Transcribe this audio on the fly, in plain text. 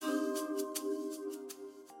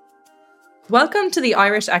Welcome to the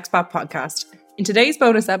Irish Expat Podcast. In today's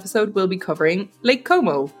bonus episode, we'll be covering Lake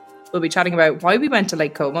Como. We'll be chatting about why we went to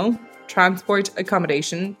Lake Como, transport,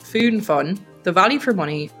 accommodation, food and fun, the value for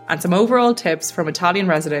money, and some overall tips from Italian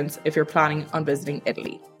residents if you're planning on visiting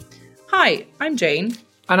Italy. Hi, I'm Jane.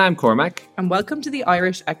 And I'm Cormac. And welcome to the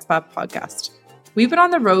Irish Expat Podcast. We've been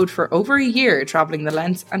on the road for over a year, travelling the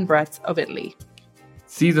length and breadth of Italy.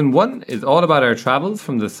 Season 1 is all about our travels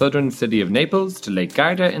from the southern city of Naples to Lake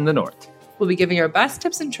Garda in the north. We'll be giving our best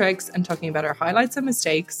tips and tricks and talking about our highlights and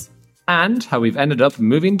mistakes. And how we've ended up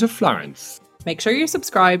moving to Florence. Make sure you're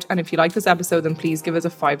subscribed, and if you like this episode, then please give us a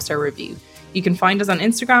 5-star review. You can find us on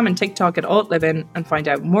Instagram and TikTok at AltLivin and find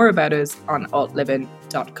out more about us on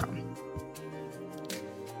altlivin.com.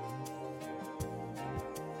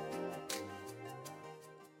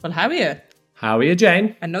 Well, how are you? How are you,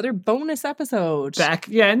 Jane? Another bonus episode. Back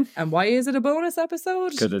again. And why is it a bonus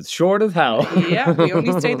episode? Because it's short as hell. Yeah, we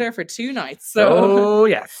only stayed there for 2 nights. So oh,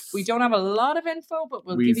 yes. We don't have a lot of info, but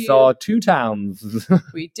we'll give you... We saw 2 towns.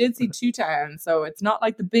 We did see 2 towns, so it's not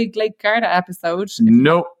like the big Lake Garda episode.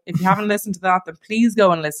 Nope. If you haven't listened to that, then please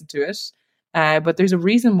go and listen to it. But there's a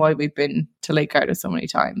reason why we've been to Lake Garda so many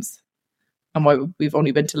times. And why we've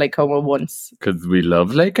only been to Lake Como once. Because we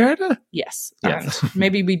love Lake Garda? Yes. And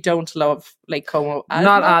maybe we don't love Lake Como as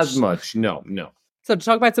Not much. as much, no. So to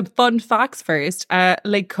talk about some fun facts first,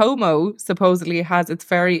 Lake Como supposedly has its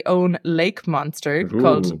very own lake monster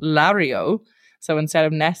called Lario. So instead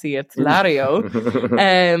of Nessie, it's Lario.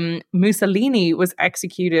 Mussolini was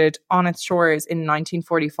executed on its shores in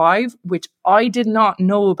 1945, which I did not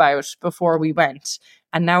know about before we went.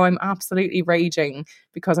 And now I'm absolutely raging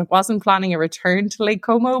because I wasn't planning a return to Lake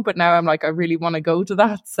Como, but now I'm like, I really want to go to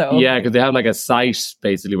that. So yeah, because they have like a site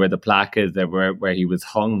basically where the plaque is there where he was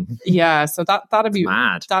hung. Yeah, so that'd be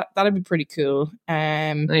mad. That'd be pretty cool.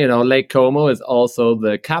 Lake Como is also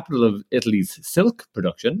the capital of Italy's silk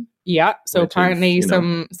production. Yeah, so apparently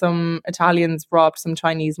some Italians robbed some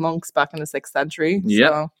Chinese monks back in the 6th century.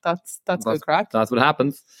 Yeah, so that's good crack. That's what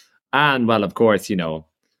happens. And well, of course,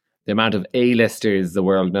 the amount of A-listers the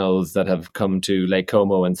world knows that have come to Lake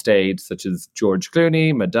Como and stayed, such as George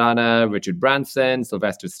Clooney, Madonna, Richard Branson,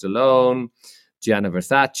 Sylvester Stallone, Gianna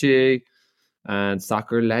Versace, and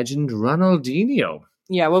soccer legend Ronaldinho.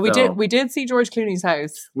 Yeah, well, we did see George Clooney's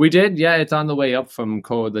house. We did, yeah. It's on the way up from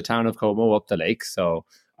the town of Como up the lake, so...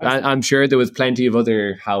 I'm sure there was plenty of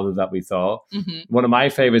other houses that we saw. Mm-hmm. One of my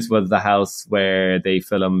favorites was the house where they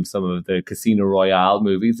filmed some of the Casino Royale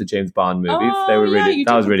movies, the James Bond movies. Oh, they were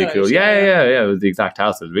that was really cool. Yeah. It was the exact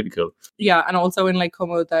house. It was really cool. Yeah, and also in Lake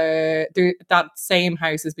Como, that same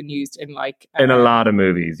house has been used in in a lot of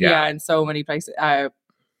movies. Yeah, in so many places.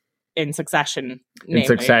 In Succession.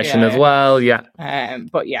 As well, yeah.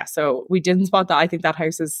 But yeah, so we didn't spot that. I think that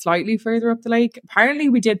house is slightly further up the lake. Apparently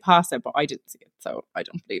we did pass it, but I didn't see it, so I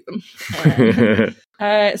don't believe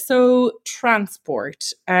them. So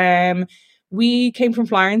transport. We came from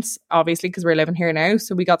Florence, obviously, because we're living here now.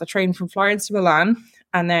 So we got the train from Florence to Milan,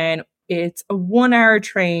 and then it's a 1-hour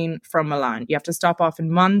train from Milan. You have to stop off in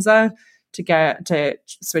Monza to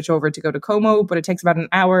switch over to go to Como, but it takes about an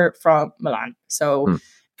hour from Milan. So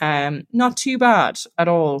not too bad at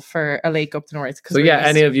all for a lake up the north. So yeah,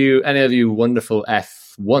 any of you wonderful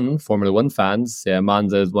F1 Formula 1 fans,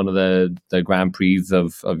 Monza is one of the Grand Prix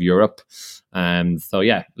of Europe. So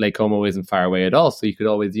yeah, Lake Como isn't far away at all. So you could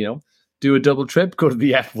always, do a double trip, go to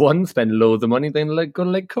the F1, spend loads of money, then go to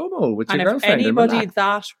Lake Como with your girlfriend. And if anybody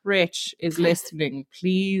that rich is listening,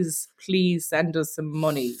 please send us some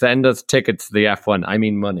money. Send us tickets to the F1. I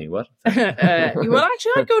mean money. What? Well,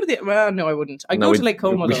 actually, I'd go to well, no, I wouldn't. I'd go to Lake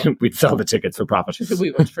Como, though. We'd sell the tickets for profit.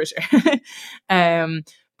 We would, for sure.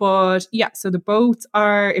 But yeah, so the boats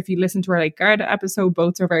are, if you listen to our Lake Garda episode,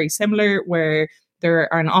 boats are very similar, where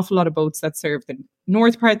there are an awful lot of boats that serve the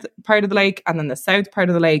north part of the lake and then the south part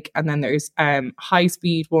of the lake. And then there's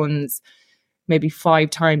high-speed ones, maybe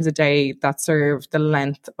 5 times a day, that serve the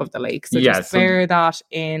length of the lake. So just bear that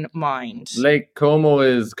in mind. Lake Como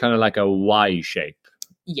is kind of like a Y shape.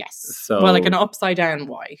 Yes. Well, like an upside-down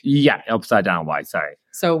Y. Yeah, upside-down Y, sorry.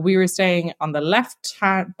 So we were staying on the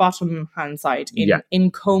bottom-hand side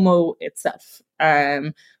in Como itself.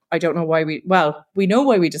 I don't know why we know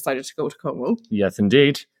why we decided to go to Como. Yes,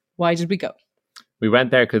 indeed. Why did we go? We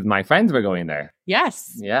went there because my friends were going there.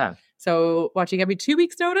 Yes. Yeah. So what, you gave me 2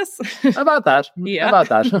 weeks notice? About that. Yeah. About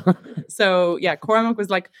that. So yeah, Cormac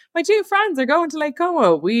was like, my 2 friends are going to Lake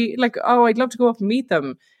Como. I'd love to go up and meet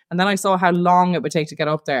them. And then I saw how long it would take to get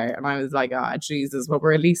up there. And I was like, Jesus, well,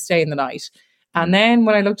 we're at least staying the night. And then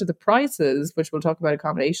when I looked at the prices, which we'll talk about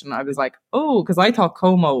accommodation, I was like, because I thought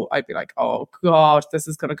Como, I'd be like, oh God, this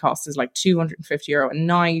is going to cost us like €250 a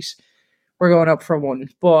night. we're going up for one.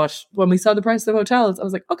 But when we saw the price of hotels, I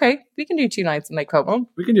was like, okay, we can do 2 nights in Lake Como.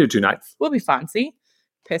 We can do 2 nights. We'll be fancy.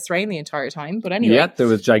 Piss rain the entire time. But anyway. Yeah, there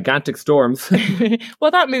was gigantic storms. Well,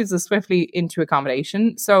 that moves us swiftly into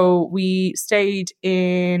accommodation. So we stayed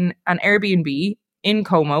in an Airbnb in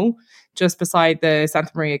Como, just beside the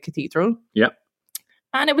Santa Maria Cathedral. Yep.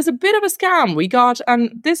 And it was a bit of a scam. We got,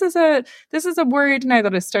 and this is a word now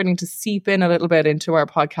that is starting to seep in a little bit into our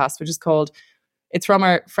podcast, which is called, it's from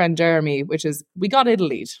our friend Jeremy, which is, we got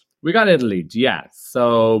Italy'd. We got Italy'd, yeah.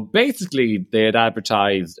 So basically, they had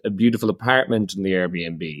advertised a beautiful apartment in the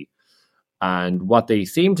Airbnb. And what they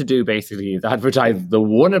seem to do basically is advertise the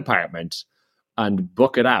one apartment and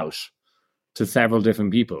book it out to several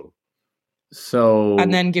different people. So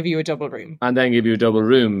And then give you a double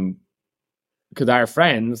room. Because our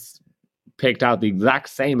friends picked out the exact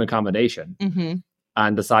same accommodation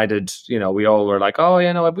and decided, we all were like, oh,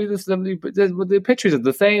 the pictures are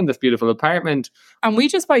the same, this beautiful apartment. And we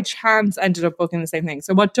just by chance ended up booking the same thing.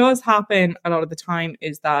 So what does happen a lot of the time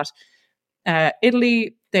is that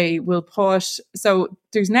Italy, they will put, so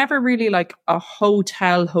there's never really like a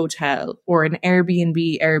hotel or an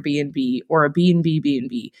Airbnb or a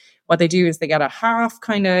B&B. What they do is they get a half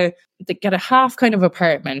kind of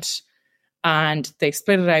apartment, and they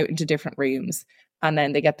split it out into different rooms, and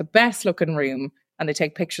then they get the best looking room and they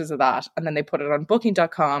take pictures of that, and then they put it on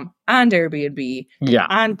booking.com and Airbnb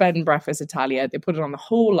and Bed and Breakfast Italia. They put it on the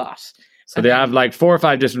whole lot. So they have like 4 or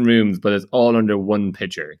 5 different rooms, but it's all under one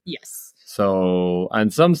picture. Yes. So,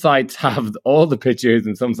 and some sites have all the pictures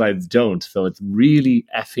and some sites don't. So it's really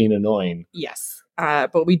effing annoying. Yes.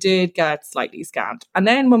 But we did get slightly scammed. And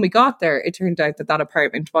then when we got there, it turned out that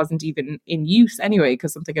apartment wasn't even in use anyway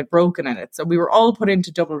because something had broken in it. So we were all put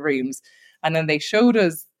into double rooms. And then they showed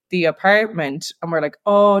us the apartment and we're like,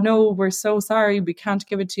 oh no, we're so sorry. We can't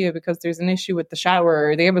give it to you because there's an issue with the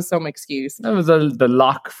shower. They gave us some excuse. That was the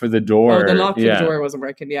lock for the door. Oh, the lock for the door wasn't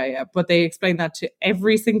working. Yeah. But they explained that to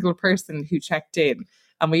every single person who checked in.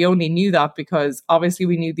 And we only knew that because obviously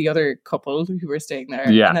we knew the other couple who were staying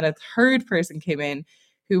there. Yeah. And then a third person came in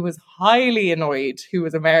who was highly annoyed, who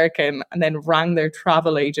was American, and then rang their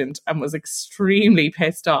travel agent and was extremely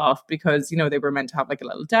pissed off because, they were meant to have like a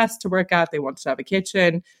little desk to work at. They wanted to have a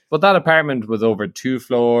kitchen. But that apartment was over 2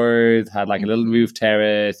 floors, had like a little roof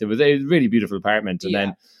terrace. It was a really beautiful apartment. And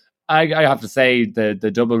then I have to say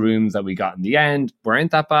the double rooms that we got in the end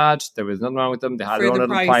weren't that bad. There was nothing wrong with them. They had their own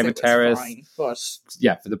little private terrace. Fine, but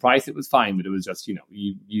yeah, for the price it was fine, but it was just,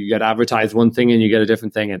 you get advertised one thing and you get a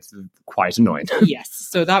different thing. It's quite annoying. Yes.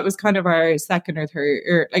 So that was kind of our second or third,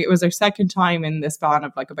 or like it was our second time in the span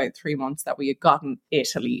of like about 3 months that we had gotten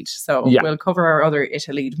Italy'd. So we'll cover our other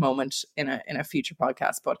Italy'd moment in a future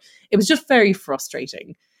podcast, but it was just very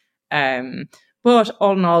frustrating. But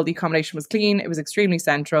all in all, the accommodation was clean. It was extremely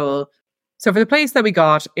central. So for the place that we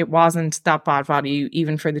got, it wasn't that bad value,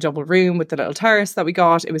 even for the double room with the little terrace that we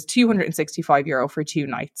got. It was €265 for 2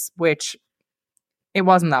 nights, which it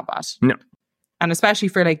wasn't that bad. No. And especially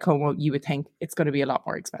for Lake Como, you would think it's going to be a lot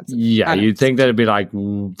more expensive. Yeah, you'd think that it'd be like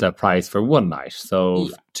the price for 1 night. So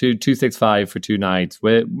 $265 for 2 nights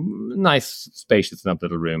with nice, spacious enough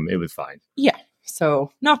little room. It was fine. Yeah.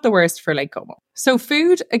 So not the worst for Lake Como. So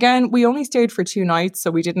food, again, we only stayed for 2 nights,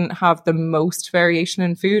 so we didn't have the most variation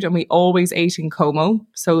in food, and we always ate in Como.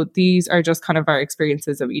 So these are just kind of our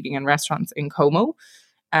experiences of eating in restaurants in Como.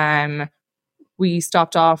 We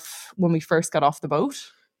stopped off when we first got off the boat.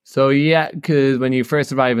 So yeah, because when you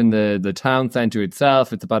first arrive in the town centre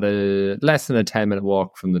itself, it's about less than a 10-minute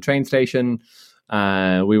walk from the train station.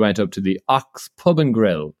 We went up to the Ox Pub and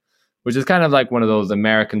Grill, which is kind of like one of those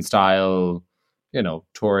American style,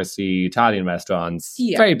 touristy Italian restaurants.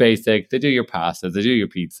 Yeah. Very basic. They do your pastas, they do your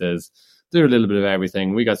pizzas, do a little bit of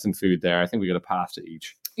everything. We got some food there. I think we got a pasta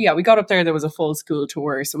each. Yeah, we got up there. There was a full school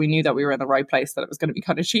tour, so we knew that we were in the right place, that it was going to be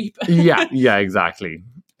kind of cheap. yeah, exactly.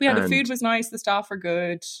 But yeah, the food was nice. The staff were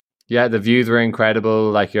good. Yeah, the views were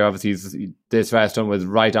incredible. Like, this restaurant was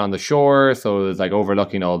right on the shore, so it was like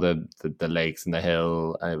overlooking all the lakes and the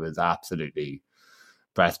hill, and it was absolutely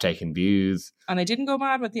breathtaking views. And I didn't go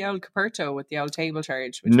mad with the El Caperto, with the El Table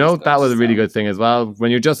Charge. No, that was a really good thing as well.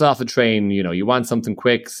 When you're just off the train, you want something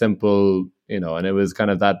quick, simple, and it was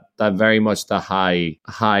kind of that very much the high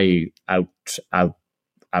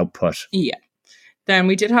output. Yeah. Then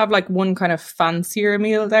we did have like one kind of fancier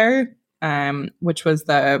meal there, which was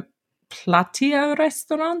the Platea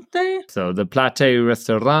Ristorante. So the Platea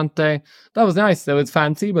Ristorante, that was nice. It was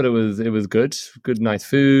fancy, but it was good, nice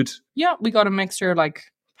food. Yeah, we got a mixture of like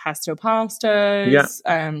pesto pastas. Yeah.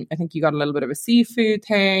 I think you got a little bit of a seafood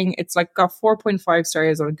thing. It's like got 4.5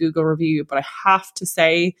 stars on a Google review, but I have to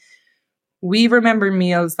say we remember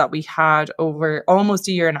meals that we had over almost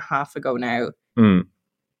a year and a half ago now.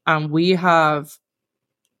 And we have,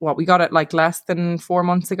 we got it like less than 4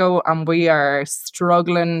 months ago, and we are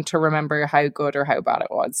struggling to remember how good or how bad it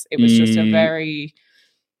was. It was just a very...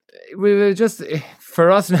 We were just,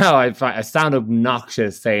 for us now, I sound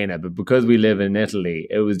obnoxious saying it, but because we live in Italy,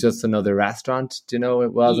 it was just another restaurant. Do you know,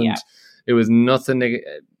 it wasn't, it was nothing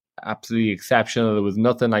absolutely exceptional. There was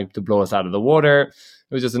nothing like to blow us out of the water.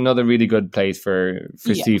 It was just another really good place for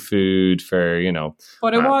seafood, for, you know.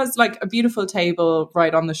 But it was like a beautiful table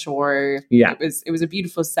right on the shore. Yeah. It was a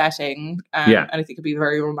beautiful setting. And I think it'd be a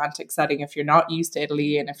very romantic setting if you're not used to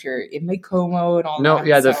Italy and if you're in Lake Como and all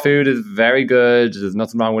that. The food is very good. There's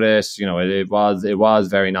nothing wrong with it. You know, it was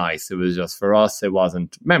very nice. It was just, for us, it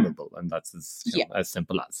wasn't memorable. And that's as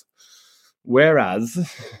simple as. Whereas,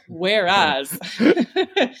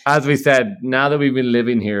 as we said, now that we've been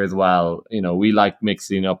living here as well, you know, we like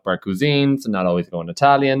mixing up our cuisines and not always going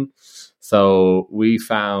Italian. So we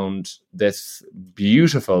found this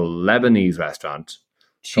beautiful Lebanese restaurant.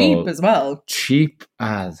 Cheap as well. Cheap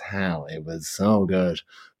as hell. It was so good.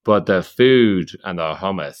 But the food and the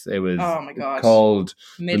hummus, it was called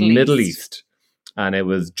Middle East. And it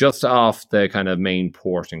was just off the kind of main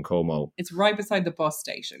port in Como. It's right beside the bus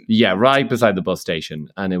station. Yeah, right beside the bus station.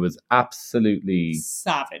 And it was absolutely...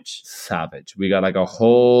 savage. We got like a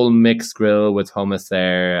whole mixed grill with hummus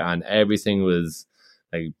there, and everything was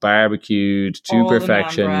like barbecued to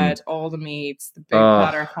perfection. All the naan bread, all the meats, the big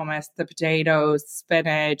platter hummus, the potatoes,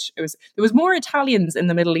 spinach. There was more Italians in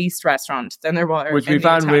the Middle East restaurant than there were. Which we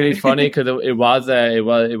found really funny, because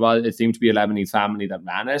it seemed to be a Lebanese family that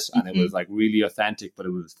ran it, and it was like really authentic, but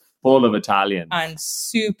it was full of Italians. And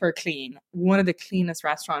super clean. One of the cleanest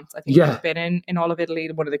restaurants I think I've been in all of Italy.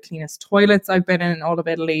 One of the cleanest toilets I've been in all of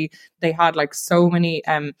Italy. They had like so many,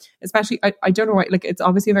 especially, I don't know why, like it's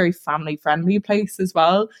obviously a very family friendly place as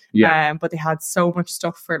well. Yeah. But they had so much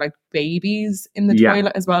stuff for like babies in the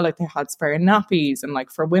toilet as well. Like they had spare nappies, and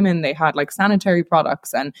like for women they had like sanitary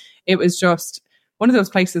products, and it was just one of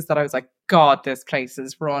those places that I was like, God, this place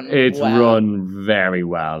is run run very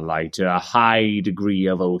well, like to a high degree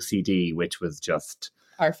of OCD, which was just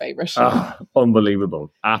our favourite.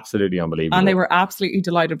 Unbelievable. Absolutely unbelievable. And they were absolutely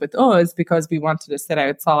delighted with us because we wanted to sit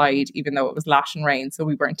outside, even though it was lashing rain, so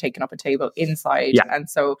we weren't taking up a table inside. Yeah. And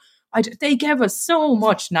so they gave us so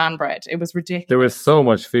much naan bread. It was ridiculous. There was so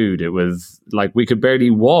much food. It was like we could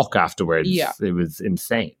barely walk afterwards. Yeah. It was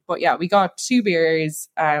insane. But yeah, we got 2 beers,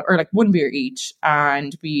 or like 1 beer each.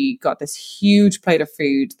 And we got this huge plate of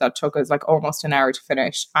food that took us like almost an hour to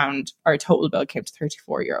finish. And our total bill came to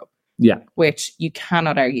 €34. Yeah. Which you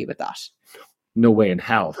cannot argue with that. No way in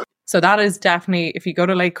hell. So that is definitely, if you go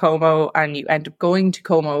to Lake Como and you end up going to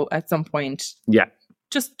Como at some point. Yeah.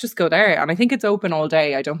 Just go there. And I think it's open all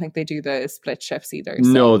day. I don't think they do the split shifts either. So.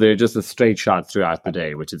 No, they're just a straight shot throughout the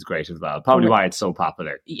day, which is great as well. Probably why it's so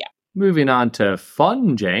popular. Yeah. Moving on to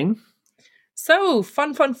fun, Jane. So,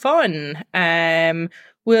 fun.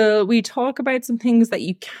 Will we talk about some things that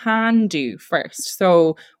you can do first?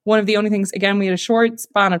 So one of the only things, again, we had a short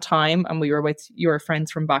span of time and we were with your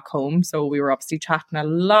friends from back home. So we were obviously chatting a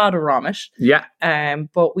lot of ramish. Yeah.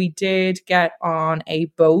 But we did get on a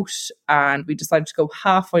boat and we decided to go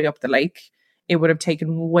halfway up the lake. It would have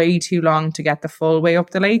taken way too long to get the full way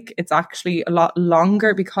up the lake. It's actually a lot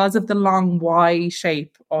longer because of the long Y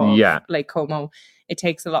shape of Lake Como. It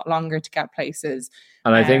takes a lot longer to get places.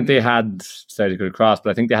 And I think they had, sorry to go across, but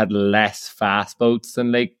I think they had less fast boats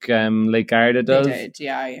than Lake Garda does. They did,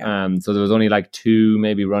 yeah. So there was only like 2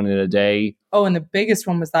 maybe running a day. Oh, and the biggest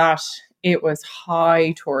one was that it was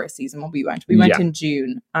high tourist season when we went. We went in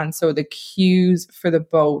June. And so the queues for the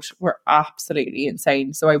boat were absolutely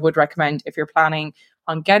insane. So I would recommend, if you're planning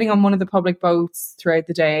on getting on one of the public boats throughout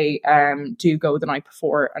the day, do go the night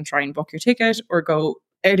before and try and book your ticket, or go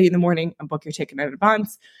early in the morning and book your ticket in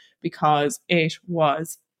advance, because it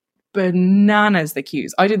was bananas, the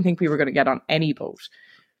queues. I didn't think we were going to get on any boat,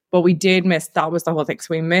 but we did miss, that was the whole thing. So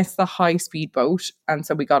we missed the high speed boat, and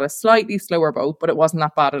so we got a slightly slower boat, but it wasn't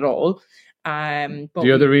that bad at all. But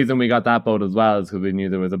the other reason we got that boat as well is because we knew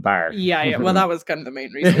there was a bar. Yeah. Well, that was kind of the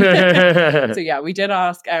main reason. So yeah, we did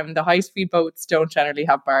ask. The high speed boats don't generally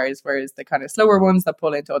have bars, whereas the kind of slower ones that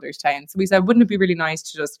pull into other towns. So we said, wouldn't it be really nice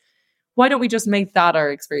to just, why don't we just make that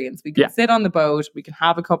our experience? We can sit on the boat, we can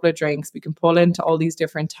have a couple of drinks, we can pull into all these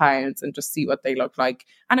different towns and just see what they look like.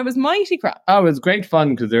 And it was mighty crap. Oh, it was great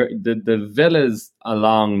fun, because the villas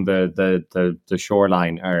along the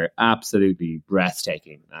shoreline are absolutely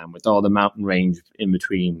breathtaking, with all the mountain range in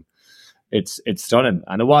between. it's stunning.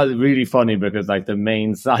 And it was really funny because like the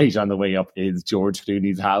main sight on the way up is George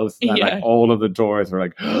Clooney's house. And like all of the tourists were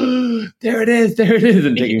like, oh, there it is,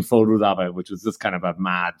 and taking photos of it, which was just kind of a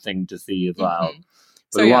mad thing to see as well.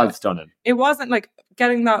 But so, it was stunning. It wasn't like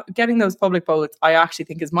getting those public boats, I actually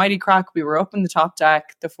think is mighty crack. We were up in the top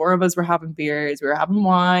deck. The four of us were having beers. We were having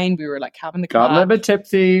wine. We were like having the got a little bit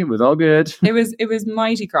tipsy. It was all good. It was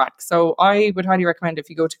mighty crack. So I would highly recommend if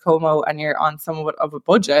you go to Como and you're on somewhat of a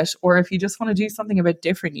budget, or if you just want to do something a bit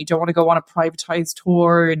different, you don't want to go on a privatized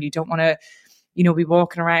tour and you don't want to, be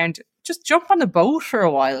walking around. Just jump on the boat for a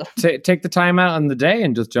while. Take the time out on the day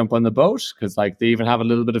and just jump on the boat, because like they even have a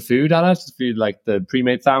little bit of food on it, food like the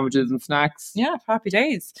pre-made sandwiches and snacks. Yeah, happy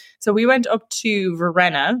days. So we went up to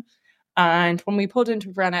Varenna, and when we pulled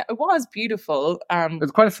into Varenna, it was beautiful.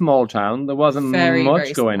 It's quite a small town. There wasn't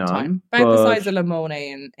much going on. About the size of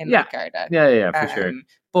Limone in Lake Garda. Yeah, for sure.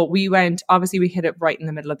 But we hit it right in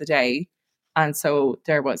the middle of the day. And so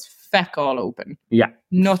there was feck all open. Yeah.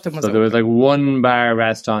 Nothing was open. There was like one bar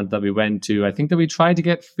restaurant that we went to. I think that we tried to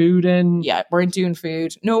get food in. Yeah, weren't doing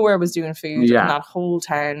food. Nowhere was doing food in that whole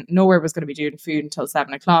town. Nowhere was going to be doing food until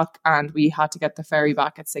 7:00. And we had to get the ferry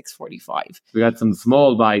back at 6:45. We got some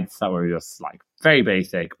small bites that were just like very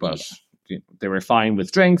basic, but they were fine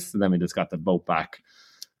with drinks. And then we just got the boat back.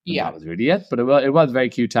 Yeah, that was really it. But it was a very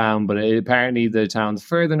cute town. But apparently the towns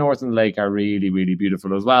further north in the lake are really, really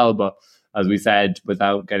beautiful as well. But as we said,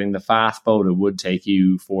 without getting the fast boat, it would take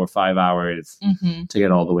you 4 or 5 hours to get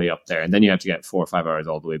all the way up there. And then you have to get 4 or 5 hours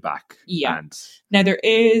all the way back. Yeah. Now there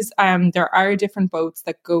are different boats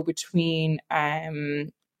that go between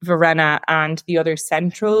Varenna and the other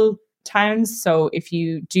central towns. So if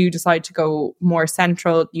you do decide to go more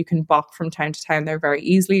central, you can bop from town to town there very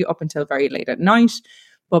easily up until very late at night.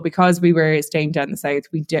 But because we were staying down the south,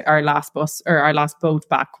 we did our last boat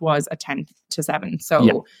back was at 10 to 7.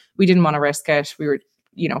 So we didn't want to risk it. We were,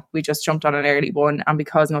 we just jumped on an early one, and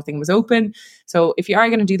because nothing was open. So if you are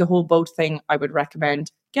going to do the whole boat thing, I would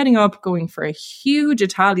recommend getting up, going for a huge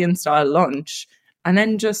Italian style lunch, and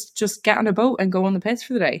then just get on a boat and go on the piss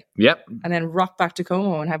for the day. Yep. And then rock back to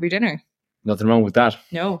Como and have your dinner. Nothing wrong with that.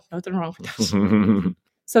 No, nothing wrong with that.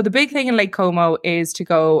 So the big thing in Lake Como is to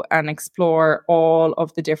go and explore all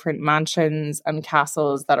of the different mansions and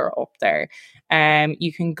castles that are up there.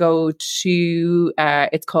 You can go to,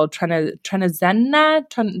 it's called Trenazenna.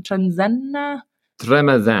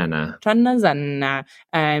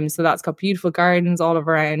 So that's got beautiful gardens all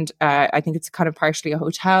around. I think it's kind of partially a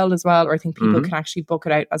hotel as well, or I think people can actually book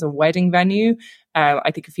it out as a wedding venue.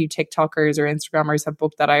 I think a few TikTokers or Instagrammers have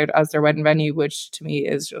booked that out as their wedding venue, which to me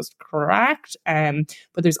is just correct. But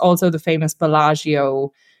there's also the famous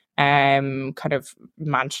Bellagio kind of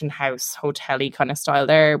mansion house hotel-y kind of style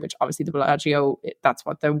there, which obviously the Bellagio, that's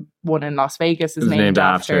what the one in Las Vegas is named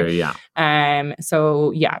after.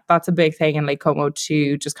 So yeah, that's a big thing in Lake Como,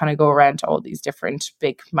 to just kind of go around to all these different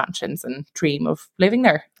big mansions and dream of living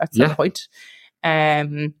there at some point.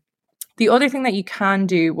 The other thing that you can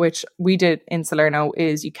do, which we did in Salerno,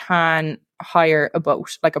 is you can hire a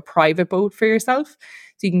boat, like a private boat for yourself.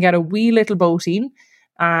 So you can get a wee little boating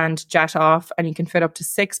and jet off, and you can fit up to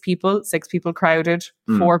 6 people crowded,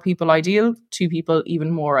 4 people ideal, 2 people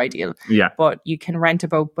even more ideal. Yeah. But you can rent a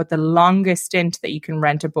boat, but the longest stint that you can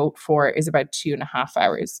rent a boat for is about 2.5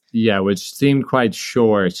 hours. Yeah, which seemed quite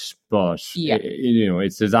short, but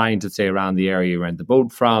it's designed to stay around the area you rent the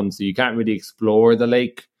boat from, so you can't really explore the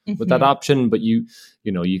lake with that option, but you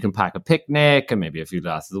can pack a picnic and maybe a few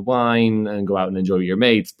glasses of wine and go out and enjoy your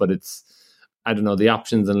mates. But it's, I don't know, the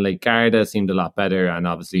options in Lake Garda seemed a lot better, and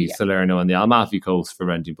obviously Salerno and the Amalfi Coast for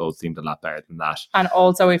renting boats seemed a lot better than that. And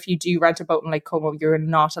also, if you do rent a boat in Lake Como, you're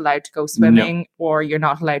not allowed to go swimming, or you're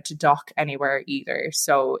not allowed to dock anywhere either.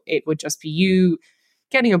 So it would just be you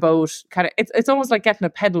getting a boat, kind of. It's almost like getting a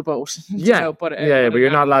pedal boat. But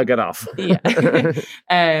you're not allowed to get off.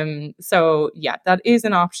 So yeah, that is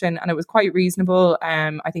an option, and it was quite reasonable.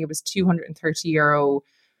 I think it was €230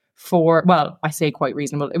 I say quite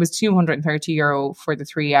reasonable. It was €230 for the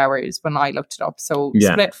 3 hours when I looked it up. So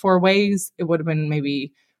split 4 ways, it would have been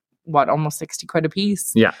maybe almost 60 quid a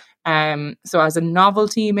piece. Yeah. So as a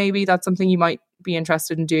novelty, maybe that's something you might be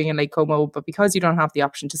interested in doing in Lake Como, but because you don't have the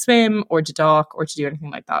option to swim or to dock or to do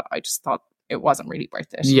anything like that, I just thought it wasn't really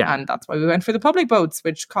worth it. Yeah. And that's why we went for the public boats,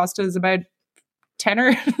 which cost us about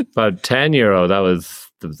 €10. About €10. That was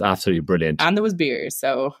absolutely brilliant. And there was beer,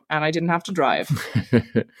 and I didn't have to drive.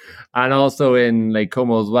 And also in Lake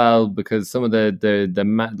Como as well, because some of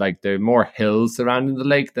the more hills surrounding the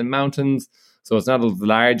lake than mountains. So it's not as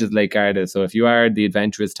large as Lake Garda. So if you are the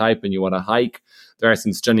adventurous type and you want to hike, there are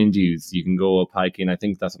some stunning views. You can go up hiking. I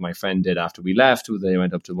think that's what my friend did after we left. They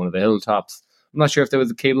went up to one of the hilltops. I'm not sure if there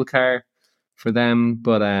was a cable car for them,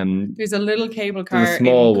 but there's a little cable car a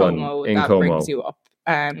small in Como one in that Como. brings you up.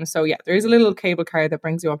 So yeah, there is a little cable car that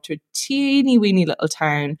brings you up to a teeny weeny little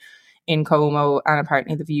town in Como, and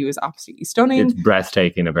apparently the view is absolutely stunning. It's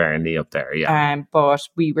breathtaking apparently up there, yeah. But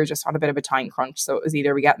we were just on a bit of a time crunch, so it was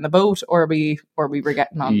either we get in the boat or we were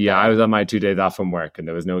getting on. Yeah, I was on my 2 days off from work and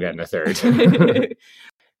there was no getting a third.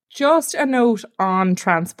 Just a note on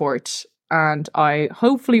transport, and I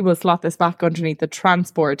hopefully will slot this back underneath the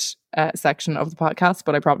transport section of the podcast,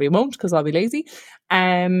 but I probably won't because I'll be lazy.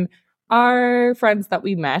 Our friends that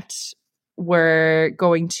we met were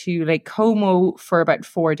going to Lake Como for about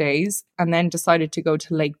 4 days and then decided to go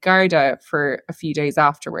to Lake Garda for a few days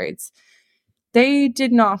afterwards. They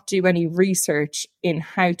did not do any research in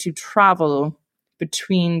how to travel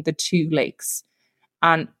between the two lakes.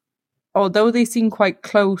 And although they seem quite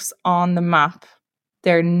close on the map,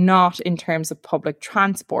 they're not in terms of public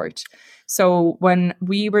transport. So when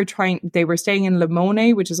they were staying in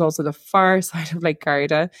Limone, which is also the far side of Lake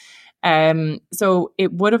Garda. So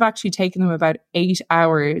it would have actually taken them about 8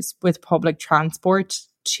 hours with public transport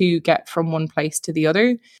to get from one place to the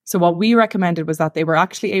other. So what we recommended was that they were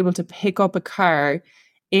actually able to pick up a car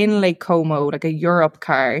in Lake Como, like a Europe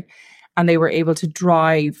car, and they were able to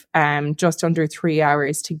drive just under 3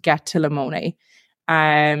 hours to get to Limone.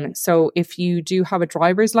 So if you do have a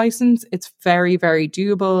driver's license, it's very, very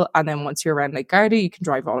doable. And then once you're around Lake Garda, you can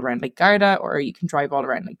drive all around Lake Garda, or you can drive all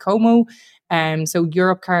around Lake Como. So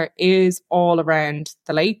Europcar is all around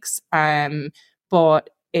the lakes. And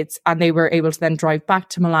they were able to then drive back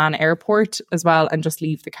to Milan airport as well and just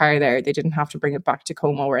leave the car there. They didn't have to bring it back to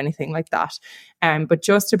Como or anything like that. But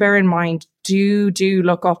just to bear in mind, do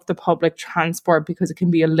look up the public transport because it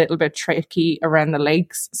can be a little bit tricky around the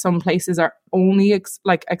lakes. Some places are only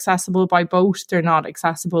accessible by boat. They're not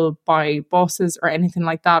accessible by buses or anything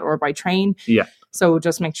like that, or by train. Yeah. So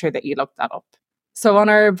just make sure that you look that up. So on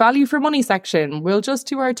our value for money section, we'll just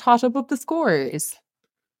do our tot up of the scores.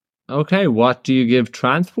 Okay, what do you give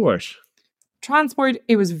transport? Transport,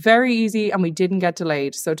 it was very easy and we didn't get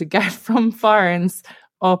delayed. So to get from Farns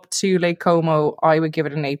up to Lake Como, I would give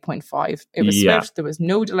it an 8.5. It was swift. There was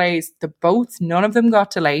no delays. The boats, none of them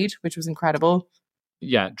got delayed, which was incredible.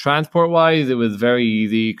 Yeah, transport-wise, it was very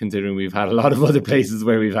easy considering we've had a lot of other places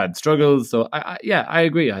where we've had struggles. So, I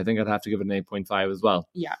agree. I think I'd have to give it an 8.5 as well.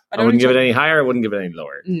 Yeah. I wouldn't give it any higher. I wouldn't give it any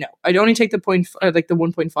lower. No, I'd only take the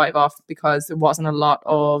 1.5 off because there wasn't a lot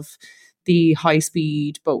of the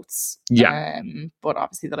high-speed boats. Yeah. But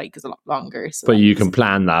obviously the lake is a lot longer. So but you can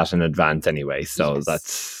plan that in advance anyway. So yes.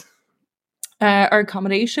 That's... Our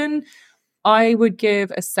accommodation, I would give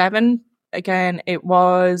a 7. Again, it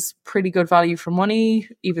was pretty good value for money,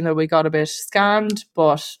 even though we got a bit scammed.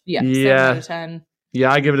 But 7 out of 10.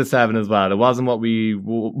 Yeah, I give it a 7 as well. It wasn't what we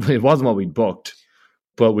booked,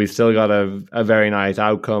 but we still got a very nice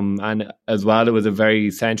outcome. And as well, it was a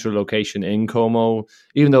very central location in Como,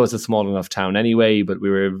 even though it's a small enough town anyway. But we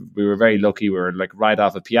were very lucky. We were like right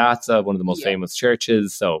off a piazza, one of the most famous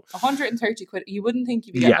churches. So 130 quid. You wouldn't think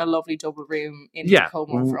you'd be getting a lovely double room in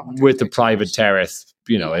Como for 130 with the private terrace.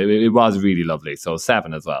 You know, it was really lovely. So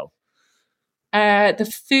 7 as well.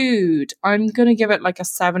 The food, I'm going to give it like a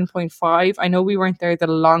 7.5. I know we weren't there the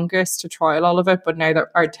longest to trial all of it, but now that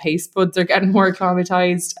our taste buds are getting more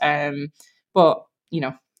acclimatized. But, you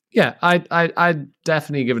know. Yeah, I'd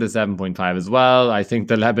definitely give it a 7.5 as well. I think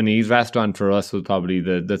the Lebanese restaurant for us was probably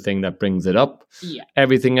the thing that brings it up. Yeah.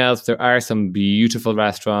 Everything else, there are some beautiful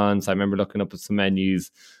restaurants. I remember looking up at some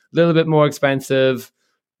menus, a little bit more expensive.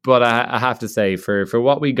 But I have to say, for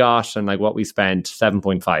what we got and like what we spent,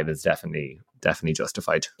 7.5 is definitely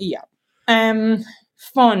justified. Yeah.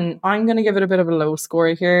 Fun. I'm going to give it a bit of a low score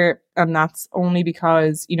here. And that's only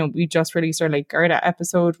because, you know, we just released our Lake Garda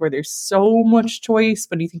episode where there's so much choice.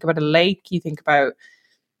 When you think about a lake, you think about,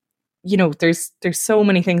 you know, there's so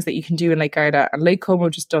many things that you can do in Lake Garda. And Lake Como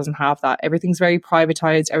just doesn't have that. Everything's very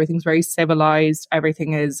privatized. Everything's very civilized.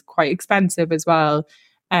 Everything is quite expensive as well.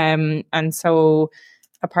 And so...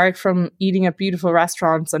 apart from eating at beautiful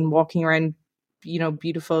restaurants and walking around, you know,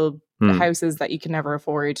 beautiful houses that you can never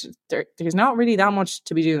afford, there's not really that much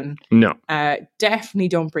to be doing. No. Definitely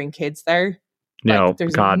don't bring kids there. No, like,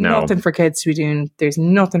 there's nothing for kids to be doing. There's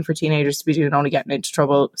nothing for teenagers to be doing, only getting into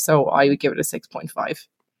trouble. So I would give it a 6.5.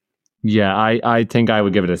 Yeah, I think I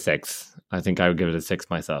would give it a 6. I think I would give it a 6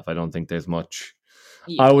 myself. I don't think there's much...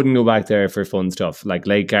 Yeah. I wouldn't go back there for fun stuff. Like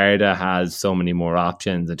Lake Garda has so many more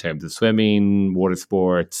options in terms of swimming, water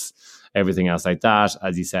sports. everything else like that.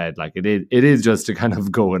 As you said, like it is just to kind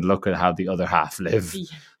of go and look at how the other half live.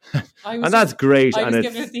 Yeah. And that's great. I and was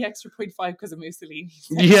giving it the extra 0.5 because of Mussolini.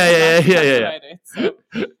 Yeah.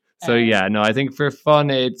 So Um, yeah, no, I think for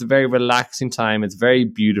fun, it's a very relaxing time. It's very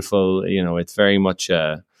beautiful. You know, it's very much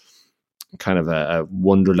a kind of a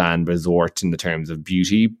wonderland resort in the terms of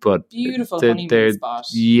beauty, but beautiful honeymoon spot.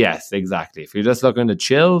 Yes, exactly. If you're just looking to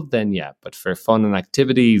chill, then yeah. But for fun and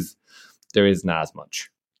activities, there isn't as much.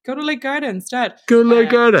 Go to Lake Garda instead. Go to Lake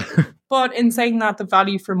Garda. But in saying that, the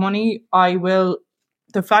value for money,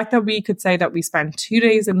 the fact that we could say that we spent 2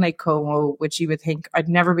 days in Lake Como, which you would think I'd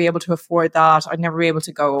never be able to afford that, I'd never be able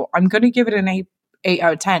to go, I'm going to give it an 8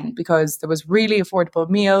 out of 10 because there was really affordable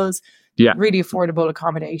meals, really affordable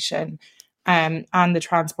accommodation, and the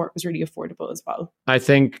transport was really affordable as well. I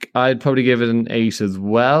think I'd probably give it an 8 as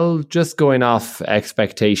well, just going off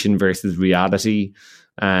expectation versus reality.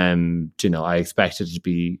 I expected it to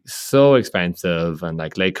be so expensive, and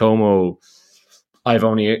like Lake Como, I've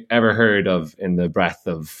only ever heard of in the breadth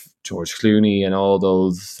of George Clooney and all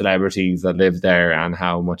those celebrities that live there and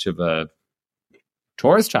how much of a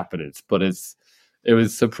tourist trap it is. But it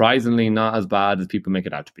was surprisingly not as bad as people make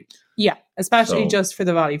it out to be. Yeah, especially just for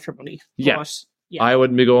the value for money. Yeah. But, I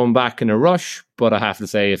wouldn't be going back in a rush, but I have to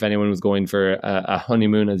say, if anyone was going for a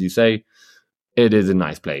honeymoon, as you say, it is a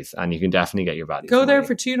nice place and you can definitely get your value. Go there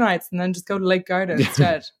for 2 nights and then just go to Lake Garda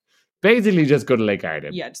instead. Basically, just go to Lake Garda.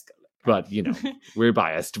 Yeah, just go. But, you know, we're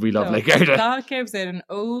biased. We love Lake Garda. That gives it an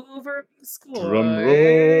over score Drum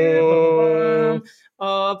roll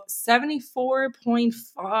of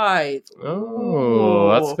 74.5. Oh,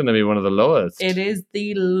 that's going to be one of the lowest. It is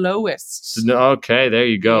the lowest. Okay, there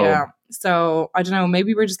you go. Yeah. So, I don't know,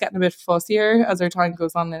 maybe we're just getting a bit fussier as our time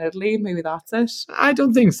goes on in Italy. Maybe that's it. I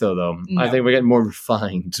don't think so, though. No. I think we're getting more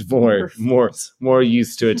refined, more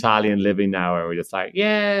used to Italian living now, where we're just like,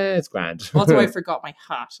 yeah, it's grand. Also, I forgot my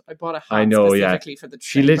hat. I bought a hat specifically for the trip.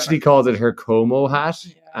 She literally called it her Como hat,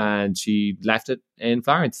 and she left it in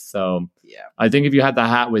Florence. So, I think if you had the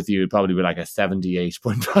hat with you, it'd probably be like a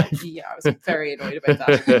 78.5. Yeah, I was very annoyed about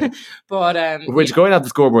that. But which going out the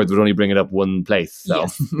scoreboards would only bring it up one place. So,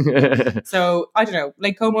 so I don't know.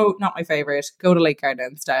 Lake Como, not my favorite. Go to Lake Garda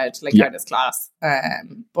instead. Lake Garda's class.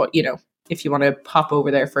 But you know, if you want to pop over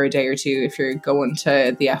there for a day or two, if you're going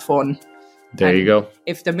to the F1. There you go.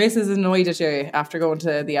 If the missus is annoyed at you after going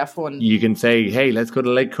to the F1, you can say, hey, let's go to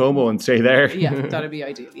Lake Como and stay there. Yeah, that'd be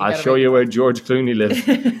ideal. I'll show you where George Clooney lives.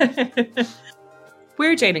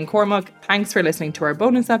 We're Jane and Cormac. Thanks for listening to our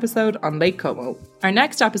bonus episode on Lake Como. Our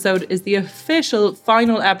next episode is the official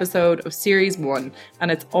final episode of Series 1,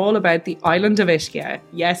 and it's all about the island of Ischia.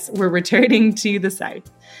 Yes, we're returning to the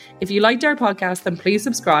south. If you liked our podcast, then please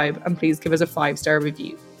subscribe and please give us a 5-star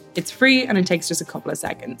review. It's free and it takes just a couple of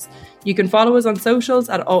seconds. You can follow us on socials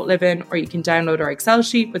at AltLivin, or you can download our Excel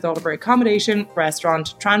sheet with all of our accommodation,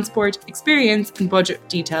 restaurant, transport, experience and budget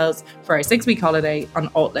details for our 6-week holiday on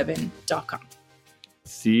altlivin.com.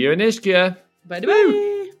 See you in Ischia.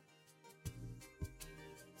 Bye-bye.